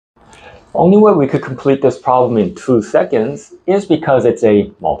Only way we could complete this problem in 2 seconds is because it's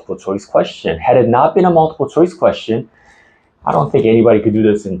a multiple choice question. Had it not been a multiple choice question, I don't think anybody could do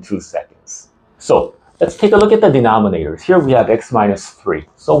this in 2 seconds. So let's take a look at the denominators. Here we have x minus 3.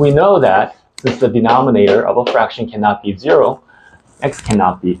 So we know that since the denominator of a fraction cannot be 0, x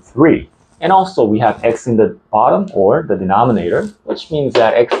cannot be 3. And also we have x in the bottom or the denominator, which means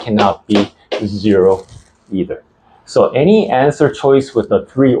that x cannot be 0 either. So any answer choice with a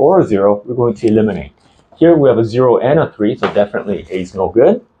 3 or a 0, we're going to eliminate. Here we have a 0 and a 3, so definitely A is no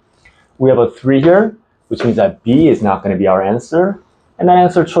good. We have a 3 here, which means that B is not going to be our answer. And then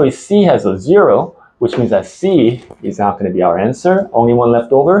answer choice C has a 0, which means that C is not going to be our answer. Only one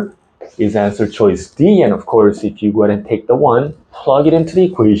left over is answer choice D. And of course, if you go ahead and take the 1, plug it into the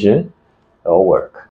equation, it'll work.